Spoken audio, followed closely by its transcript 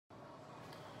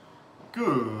Good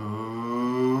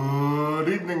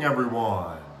evening,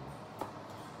 everyone,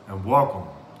 and welcome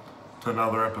to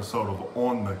another episode of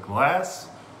On the Glass.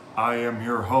 I am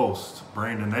your host,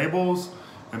 Brandon Abels,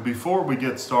 and before we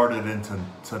get started into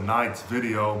tonight's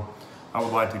video, I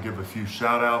would like to give a few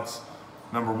shout outs.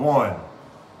 Number one,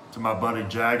 to my buddy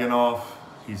Jagginoff.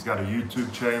 He's got a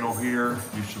YouTube channel here.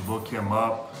 You should look him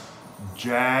up.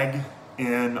 Jag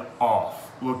in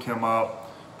Off. Look him up.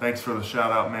 Thanks for the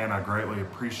shout out, man. I greatly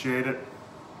appreciate it.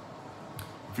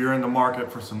 If you're in the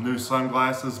market for some new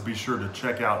sunglasses, be sure to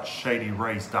check out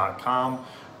shadyrays.com.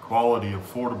 Quality,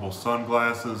 affordable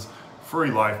sunglasses, free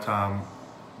lifetime,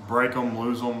 break them,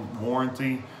 lose them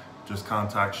warranty. Just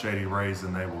contact Shady Rays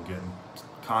and they will get in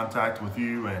contact with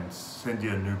you and send you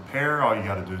a new pair. All you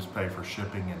got to do is pay for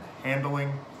shipping and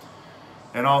handling.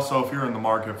 And also, if you're in the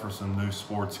market for some new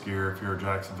sports gear, if you're a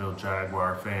Jacksonville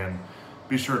Jaguar fan,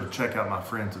 be sure to check out my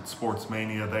friends at Sports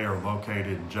Mania. They are located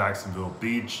in Jacksonville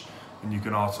Beach, and you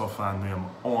can also find them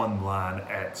online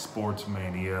at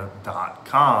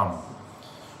sportsmania.com.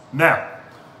 Now,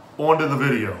 on to the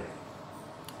video.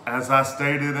 As I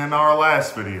stated in our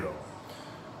last video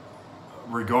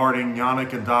regarding Yannick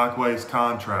Ngakoue's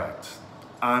contract,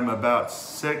 I'm about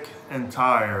sick and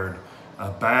tired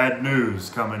of bad news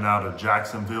coming out of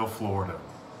Jacksonville, Florida.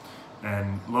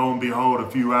 And lo and behold, a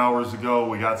few hours ago,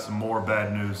 we got some more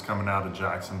bad news coming out of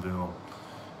Jacksonville.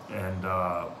 And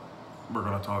we're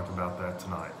going to talk about that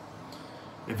tonight.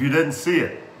 If you didn't see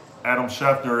it, Adam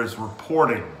Schefter is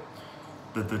reporting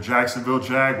that the Jacksonville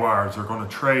Jaguars are going to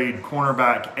trade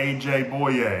cornerback AJ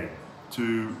Bouye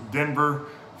to Denver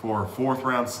for a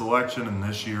fourth-round selection in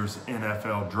this year's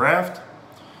NFL draft.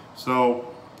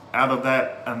 So out of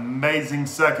that amazing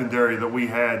secondary that we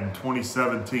had in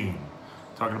 2017,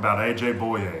 talking about AJ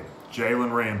Bouye,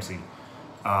 Jalen Ramsey,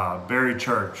 Barry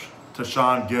Church,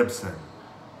 Tashawn Gibson,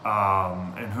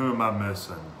 and who am I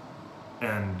missing?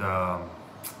 And,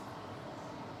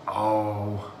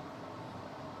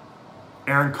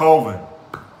 Aaron Colvin.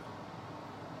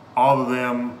 All of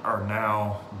them are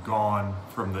now gone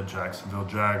from the Jacksonville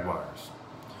Jaguars.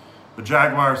 The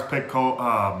Jaguars picked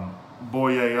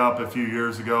Bouye up a few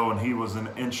years ago, and he was an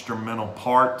instrumental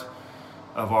part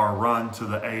of our run to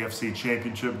the AFC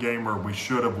Championship game where we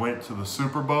should have went to the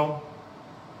Super Bowl.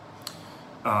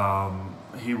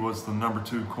 He was the number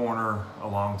 2 corner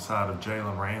alongside of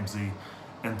Jalen Ramsey,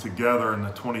 and together in the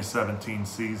 2017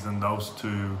 season, those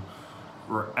two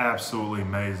were absolutely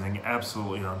amazing,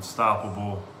 absolutely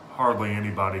unstoppable. Hardly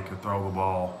anybody could throw the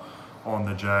ball on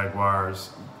the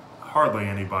Jaguars. Hardly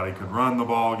anybody could run the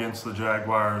ball against the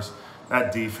Jaguars.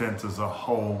 That defense as a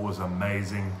whole was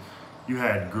amazing. You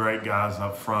had great guys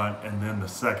up front, and then the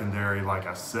secondary, like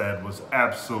I said, was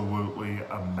absolutely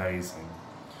amazing.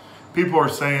 People are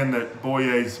saying that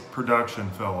Bouye's production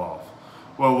fell off.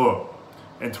 Well, look,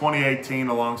 in 2018,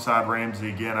 alongside Ramsey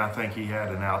again, I think he had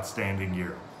an outstanding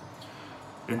year.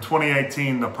 In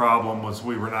 2018, the problem was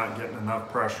we were not getting enough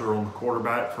pressure on the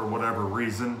quarterback for whatever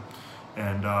reason,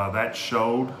 and that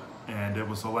showed, and it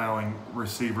was allowing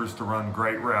receivers to run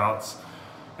great routes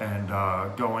and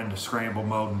go into scramble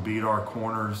mode and beat our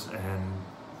corners, and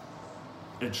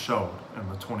it showed in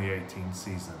the 2018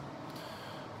 season.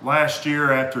 Last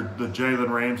year, after the Jalen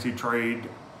Ramsey trade,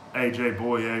 AJ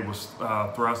Bouye was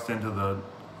thrust into the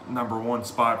number 1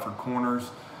 spot for corners,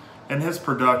 and his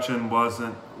production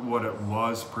wasn't what it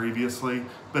was previously,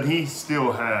 but he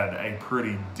still had a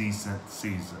pretty decent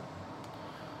season.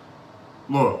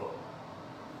 Look,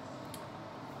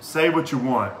 say what you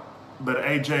want, but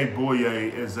AJ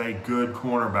Bouye is a good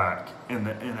cornerback in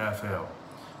the NFL.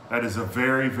 That is a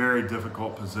very, very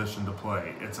difficult position to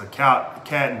play. It's a cat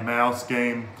and mouse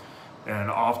game,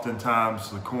 and oftentimes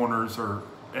the corners are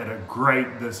at a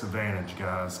great disadvantage,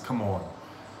 guys. Come on.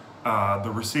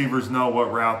 The receivers know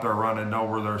what route they're running, know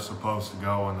where they're supposed to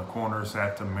go, and the corners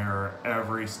have to mirror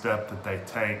every step that they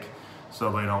take so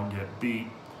they don't get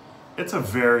beat. It's a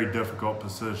very difficult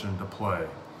position to play.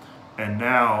 And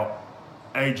now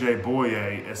AJ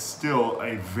Bouye is still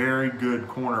a very good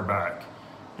cornerback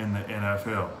in the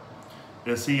NFL.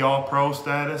 Is he all-pro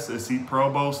status? Is he Pro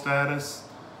Bowl status?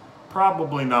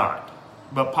 Probably not,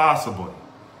 but possibly.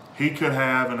 He could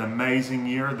have an amazing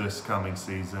year this coming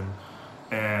season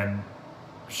and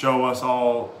show us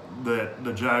all that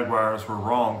the Jaguars were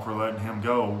wrong for letting him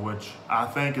go, which I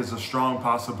think is a strong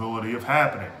possibility of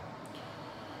happening.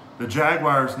 The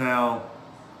Jaguars now,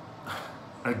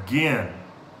 again,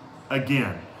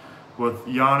 with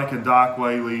Yannick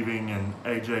Ngakoue leaving and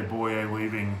AJ Bouye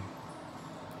leaving,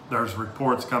 there's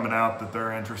reports coming out that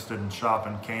they're interested in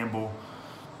shopping Campbell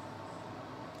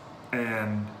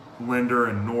and Linder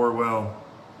and Norwell.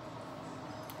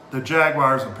 The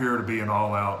Jaguars appear to be in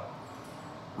all-out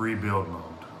rebuild mode.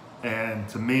 And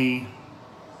to me,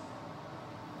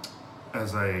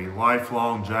 as a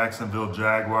lifelong Jacksonville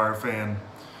Jaguar fan,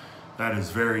 that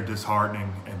is very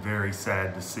disheartening and very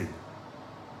sad to see.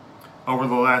 Over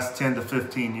the last 10 to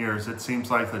 15 years, it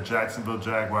seems like the Jacksonville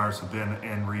Jaguars have been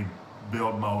in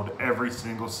rebuild mode every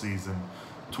single season,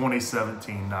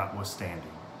 2017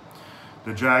 notwithstanding.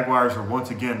 The Jaguars are once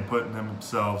again putting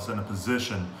themselves in a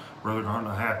position where they're going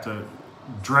to have to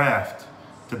draft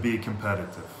to be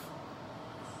competitive.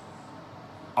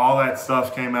 All that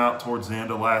stuff came out towards the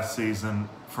end of last season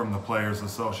from the Players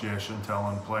Association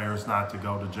telling players not to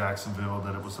go to Jacksonville,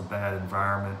 that it was a bad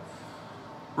environment.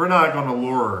 We're not going to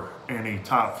lure any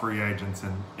top free agents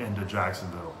into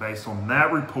Jacksonville based on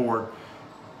that report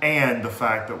and the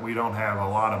fact that we don't have a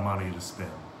lot of money to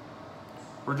spend.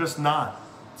 We're just not.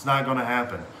 It's not going to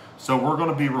happen. So we're going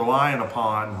to be relying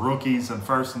upon rookies and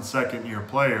first and second year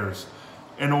players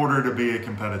in order to be a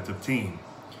competitive team.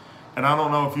 And I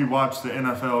don't know if you watch the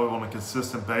NFL on a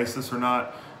consistent basis or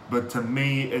not, but to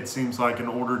me, it seems like in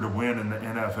order to win in the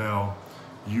NFL,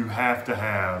 you have to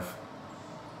have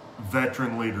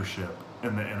veteran leadership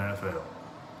in the NFL.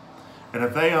 And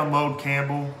if they unload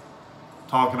Campbell,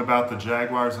 talking about the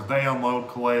Jaguars, if they unload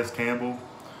Calais Campbell,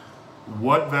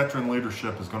 what veteran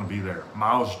leadership is going to be there?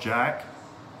 Miles Jack,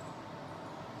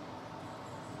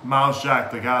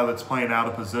 the guy that's playing out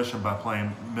of position by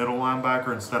playing middle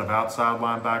linebacker instead of outside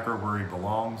linebacker where he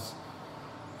belongs.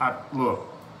 Look,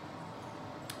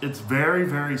 it's very,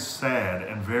 very sad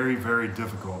and very, very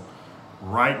difficult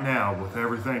right now with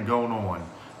everything going on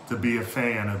to be a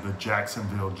fan of the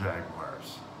Jacksonville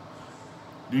Jaguars.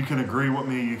 You can agree with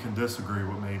me, you can disagree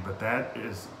with me, but that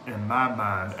is, in my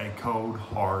mind, a cold,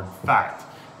 hard fact.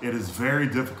 It is very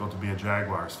difficult to be a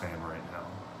Jaguars fan right now.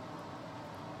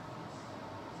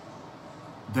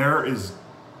 There is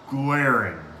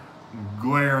glaring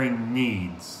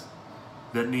needs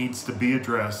that needs to be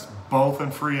addressed, both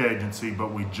in free agency,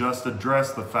 but we just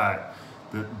addressed the fact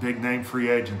that big name free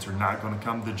agents are not going to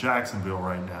come to Jacksonville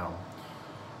right now,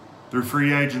 through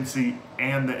free agency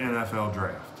and the NFL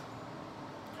draft.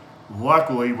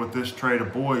 Luckily, with this trade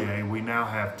of Bouye, we now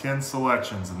have 10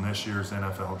 selections in this year's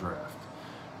NFL draft,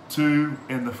 2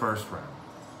 in the first round.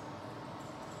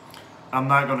 I'm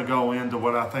not going to go into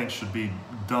what I think should be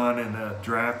done in the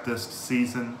draft this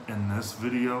season in this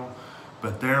video,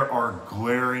 but there are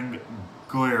glaring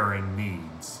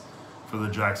needs for the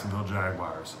Jacksonville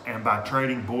Jaguars. And by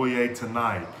trading Bouye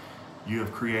tonight, you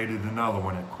have created another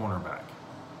one at cornerback.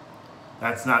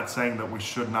 That's not saying that we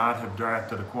should not have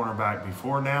drafted a cornerback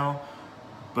before now,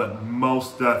 but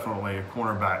most definitely a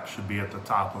cornerback should be at the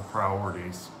top of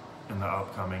priorities in the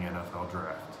upcoming NFL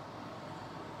draft.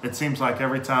 It seems like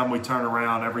every time we turn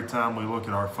around, every time we look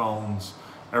at our phones,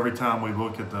 every time we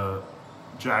look at the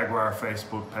Jaguar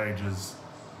Facebook pages,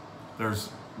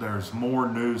 there's more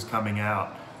news coming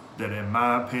out that, in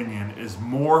my opinion, is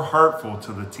more hurtful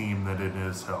to the team than it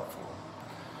is helpful.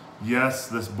 Yes,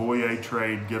 this Bouye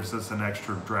trade gives us an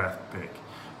extra draft pick,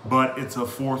 but it's a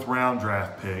 4th round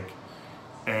draft pick,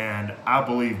 and I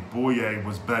believe Bouye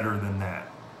was better than that.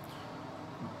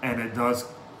 And it does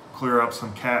clear up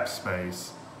some cap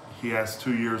space. He has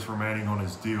 2 years remaining on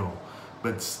his deal,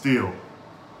 but still,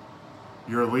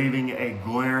 you're leaving a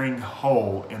glaring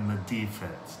hole in the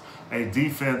defense. A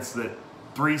defense that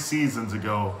 3 seasons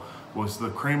ago was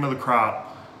the cream of the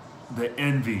crop, the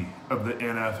envy of the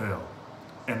NFL.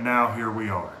 And now here we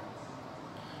are.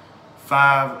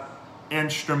 5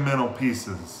 instrumental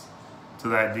pieces to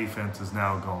that defense is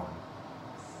now gone.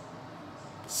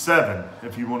 7,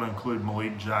 if you want to include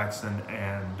Malik Jackson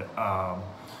and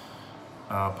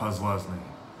Puzzlesny.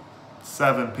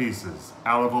 7 pieces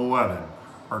out of 11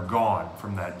 are gone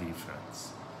from that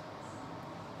defense.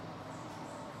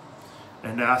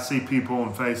 And I see people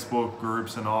in Facebook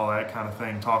groups and all that kind of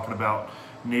thing talking about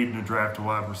needing to draft a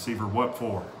wide receiver. What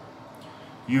for?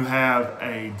 You have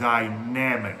a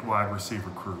dynamic wide receiver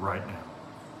crew right now.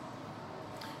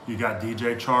 You got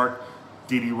DJ Chark,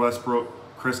 D.D.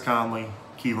 Westbrook, Chris Conley,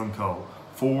 Keelan Cole.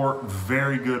 4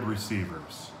 very good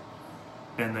receivers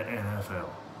in the NFL.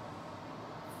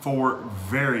 4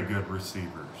 very good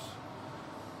receivers.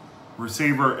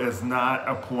 Receiver is not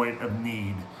a point of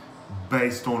need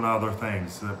based on other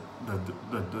things that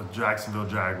the Jacksonville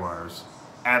Jaguars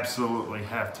absolutely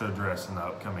have to address in the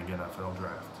upcoming NFL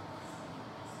draft.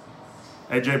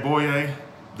 AJ Bouye,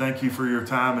 thank you for your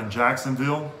time in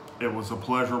Jacksonville. It was a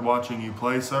pleasure watching you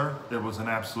play, sir. It was an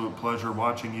absolute pleasure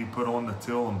watching you put on the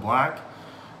teal and black.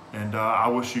 And I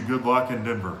wish you good luck in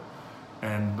Denver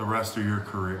and the rest of your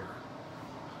career.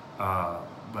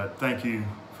 But thank you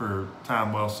for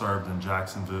time well served in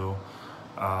Jacksonville.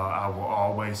 I will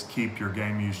always keep your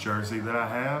game used jersey that I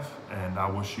have, and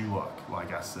I wish you luck,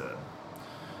 like I said.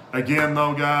 Again,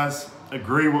 though, guys,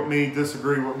 agree with me,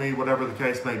 disagree with me, whatever the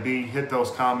case may be, hit those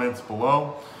comments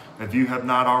below. If you have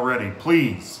not already,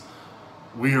 please,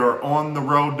 we are on the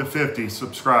road to 50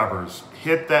 subscribers.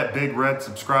 Hit that big red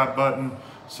subscribe button.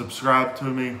 Subscribe to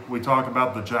me. We talk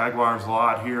about the Jaguars a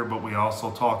lot here, but we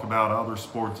also talk about other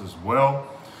sports as well.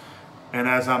 And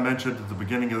as I mentioned at the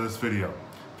beginning of this video,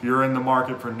 if you're in the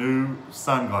market for new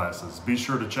sunglasses, be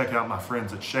sure to check out my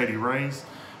friends at Shady Rays.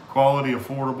 Quality,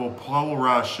 affordable,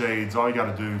 polarized shades. All you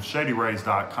got to do is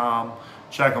shadyrays.com.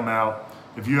 Check them out.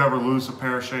 If you ever lose a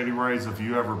pair of Shady Rays, if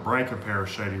you ever break a pair of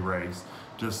Shady Rays,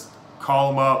 just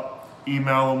call them up,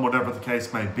 email them, whatever the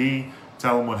case may be.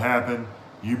 Tell them what happened.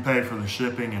 You pay for the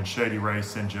shipping, and Shady Rays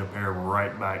sends you a pair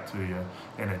right back to you.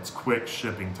 And it's quick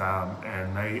shipping time.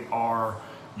 And they are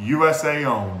USA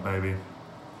owned, baby.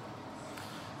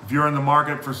 If you're in the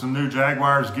market for some new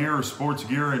Jaguars gear or sports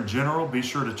gear in general, be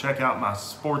sure to check out my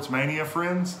Sports Mania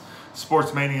friends.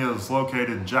 Sports Mania is located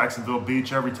in Jacksonville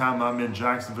Beach. Every time I'm in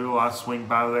Jacksonville, I swing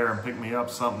by there and pick me up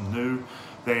something new.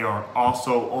 They are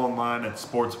also online at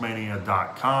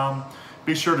sportsmania.com.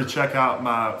 Be sure to check out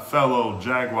my fellow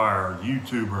Jaguar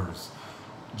YouTubers,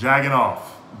 Jaggin'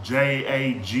 Off,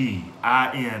 Jaginoff,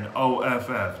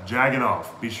 Jaggin'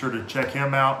 Off. Be sure to check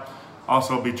him out.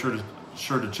 Also, be sure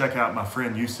to check out my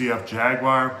friend UCF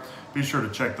Jaguar. Be sure to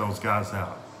check those guys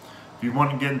out. If you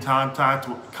want to get in contact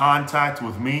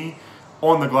with me,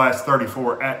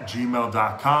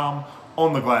 ontheglass34@gmail.com,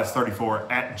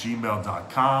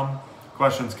 ontheglass34@gmail.com.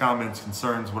 Questions, comments,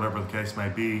 concerns, whatever the case may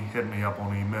be, hit me up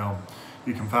on email.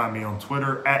 You can find me on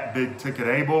Twitter at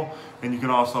BigTicketAble, and you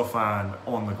can also find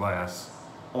On The Glass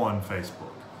on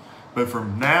Facebook. But for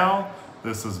now,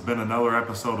 this has been another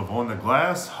episode of On The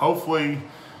Glass. Hopefully,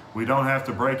 we don't have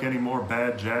to break any more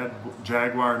bad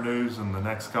Jaguar news in the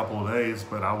next couple of days,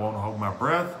 but I won't hold my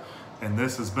breath. And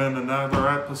this has been another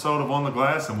episode of On The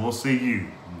Glass, and we'll see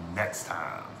you next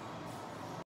time.